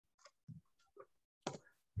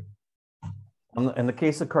In the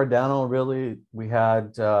case of Cardano, really, we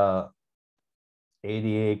had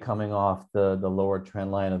ADA coming off the lower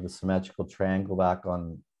trend line of the symmetrical triangle back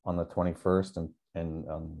on the 21st and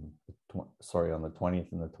sorry, on the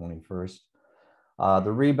 20th and the 21st.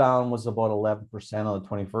 The rebound was about 11% on the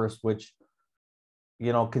 21st, which,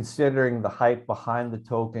 you know, considering the hype behind the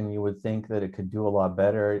token, you would think that it could do a lot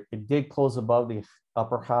better. It did close above the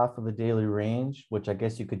upper half of the daily range, which I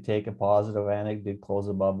guess you could take a positive, and it did close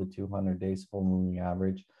above the 200 days full moving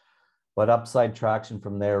average. But upside traction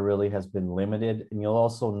from there really has been limited. And you'll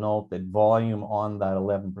also note that volume on that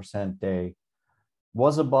 11% day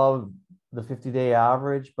was above the 50-day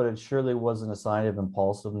average, but it surely wasn't a sign of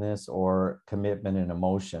impulsiveness or commitment and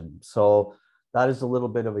emotion. So that is a little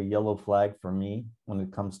bit of a yellow flag for me when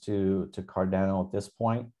it comes to Cardano at this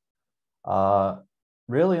point.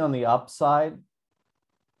 Really on the upside,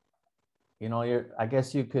 you know, I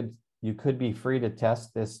guess you could be free to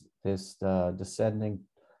test this descending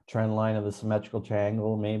trend line of the symmetrical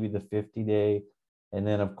triangle, maybe the 50-day, and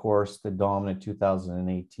then of course the dominant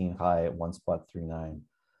 2018 high at 1.39.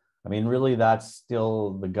 I mean, really, that's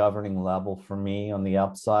still the governing level for me on the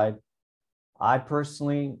upside. I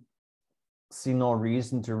personally see no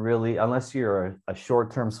reason to really, unless you're a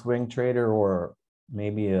short-term swing trader or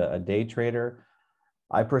maybe a day trader,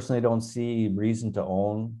 I personally don't see reason to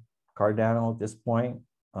own Cardano at this point.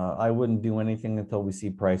 I wouldn't do anything until we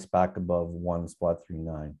see price back above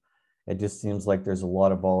 1.39. It just seems like there's a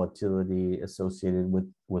lot of volatility associated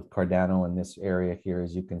with Cardano in this area here,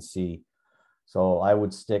 as you can see. So I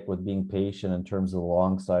would stick with being patient in terms of the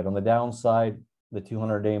long side. On the downside, the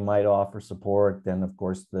 200-day might offer support. Then, of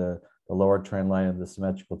course, the lower trend line of the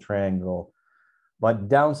symmetrical triangle. But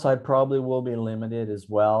downside probably will be limited as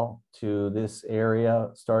well to this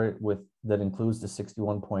area, that includes the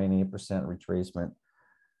 61.8% retracement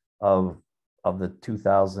from the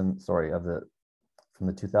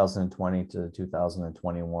 2020 to the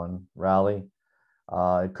 2021 rally.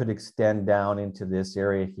 It could extend down into this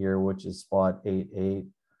area here, which is spot 88.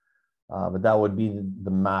 But that would be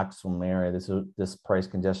the maximum area. This price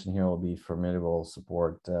congestion here will be formidable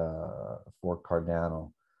support for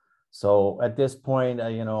Cardano. So at this point,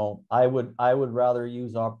 you know, I would rather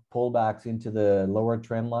use our pullbacks into the lower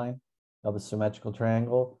trend line of the symmetrical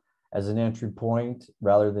triangle as an entry point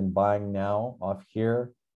rather than buying now off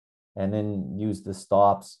here, and then use the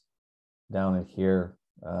stops down at here,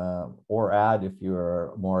 or add if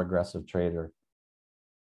you're a more aggressive trader.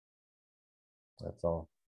 That's all.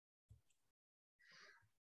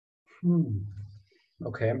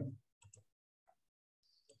 Okay.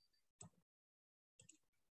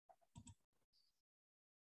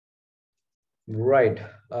 Right.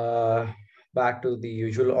 Back to the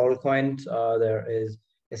usual altcoins. There is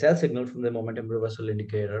a sell signal from the momentum reversal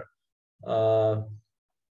indicator, and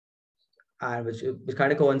which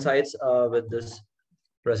kind of coincides with this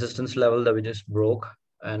resistance level that we just broke,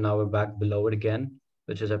 and now we're back below it again,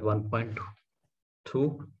 which is at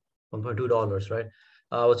 $1.2, right?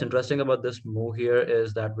 What's interesting about this move here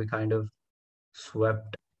is that we kind of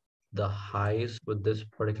swept the highs with this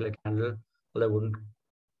particular candle. Well,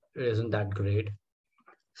 it isn't that great.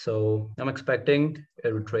 So I'm expecting a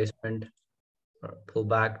retracement or pull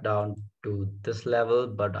back down to this level,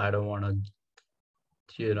 but I don't want to,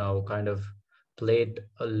 you know, kind of play it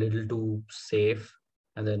a little too safe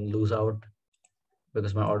and then lose out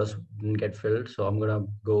because my orders didn't get filled. So I'm gonna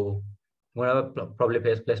probably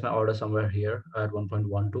place my order somewhere here at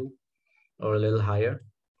 1.12 or a little higher.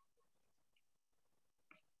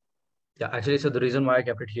 Yeah, actually, so the reason why I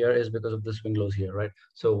kept it here is because of the swing lows here, right?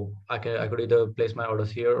 So I could either place my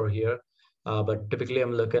orders here or here, but typically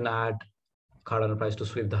I'm looking at Cardano price to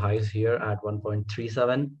sweep the highs here at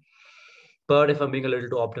 1.37. But if I'm being a little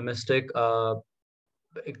too optimistic, I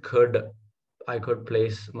could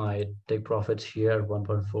place my take profits here at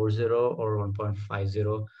 1.40 or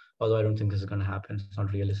 1.50, although I don't think this is going to happen. It's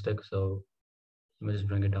not realistic. So let me just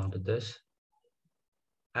bring it down to this.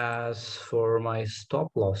 As for my stop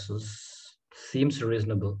losses, seems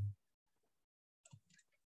reasonable.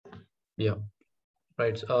 Yeah,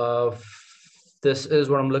 right. This is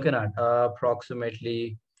what I'm looking at.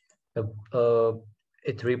 Approximately a 3%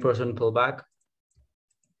 pullback,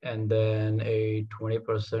 and then a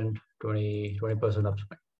 20%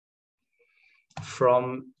 upswing.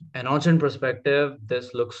 From an on-chain perspective,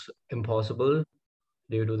 this looks impossible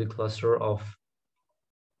due to the cluster of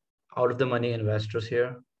out-of-the-money investors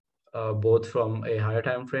here, both from a higher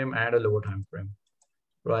time frame and a lower time frame,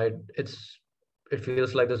 right? It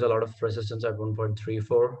feels like there's a lot of resistance at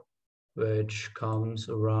 1.34, which comes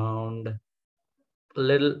around a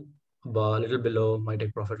little below my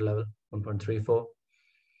take profit level, 1.34.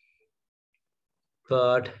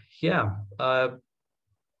 But yeah,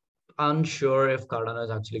 unsure if Cardano is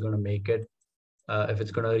actually going to make it, if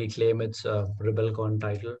it's going to reclaim its Rebel Coin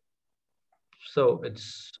title. So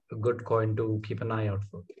it's a good coin to keep an eye out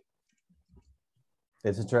for.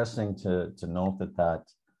 It's interesting to note that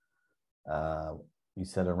you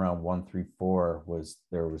said around 134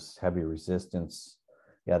 there was heavy resistance.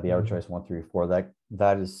 Yeah, the average price 134.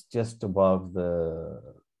 That is just above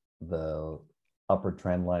the upper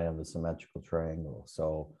trend line of the symmetrical triangle.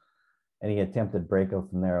 So any attempted breakout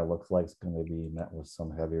from there, it looks like it's going to be met with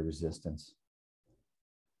some heavy resistance.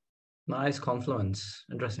 Nice confluence.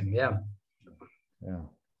 Interesting. Yeah. Yeah.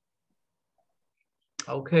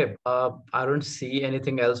 Okay. I don't see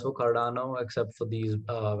anything else for Cardano except for these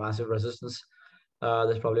massive resistance.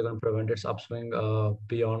 That's probably going to prevent its upswing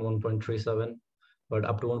beyond 1.37. But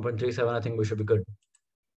up to 1.37, I think we should be good.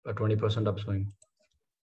 A 20% upswing.